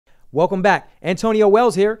Welcome back. Antonio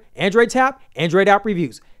Wells here. Android Tap, Android App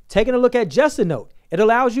Reviews. Taking a look at justAnote. It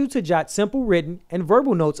allows you to jot simple written and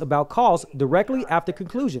verbal notes about calls directly after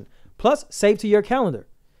conclusion, plus save to your calendar.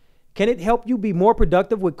 Can it help you be more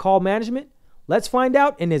productive with call management? Let's find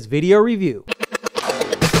out in this video review.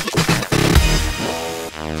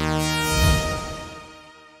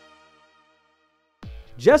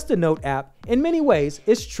 justAnote app, in many ways,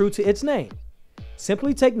 is true to its name.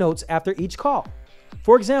 Simply take notes after each call.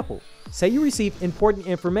 For example, say you receive important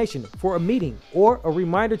information for a meeting or a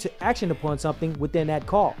reminder to action upon something within that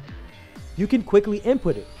call. You can quickly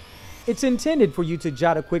input it. It's intended for you to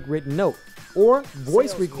jot a quick written note or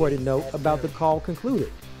voice recorded note about the call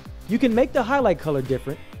concluded. You can make the highlight color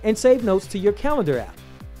different and save notes to your calendar app.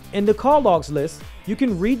 In the call logs list, you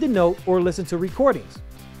can read the note or listen to recordings.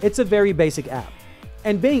 It's a very basic app.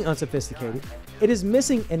 And being unsophisticated, it is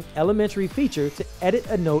missing an elementary feature to edit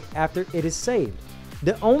a note after it is saved.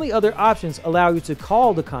 The only other options allow you to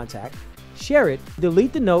call the contact, share it,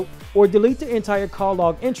 delete the note, or delete the entire call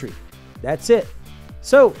log entry. That's it.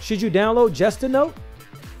 So, should you download justAnote?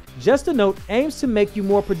 justAnote aims to make you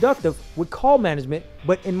more productive with call management,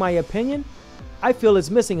 but in my opinion, I feel it's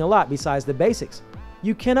missing a lot besides the basics.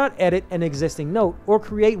 You cannot edit an existing note or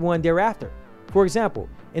create one thereafter. For example,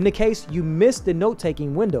 in the case you missed the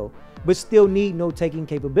note-taking window, but still need note-taking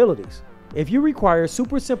capabilities. If you require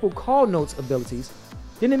super simple call notes abilities,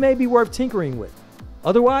 then it may be worth tinkering with.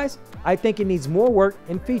 Otherwise, I think it needs more work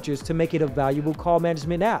and features to make it a valuable call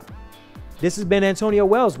management app. This has been Antonio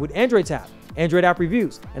Wells with Android Tap, Android App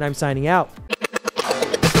Reviews, and I'm signing out.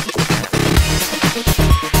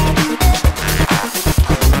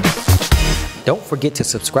 Don't forget to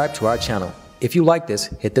subscribe to our channel. If you like this,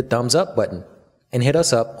 hit the thumbs up button and hit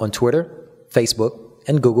us up on Twitter, Facebook,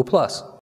 and Google+.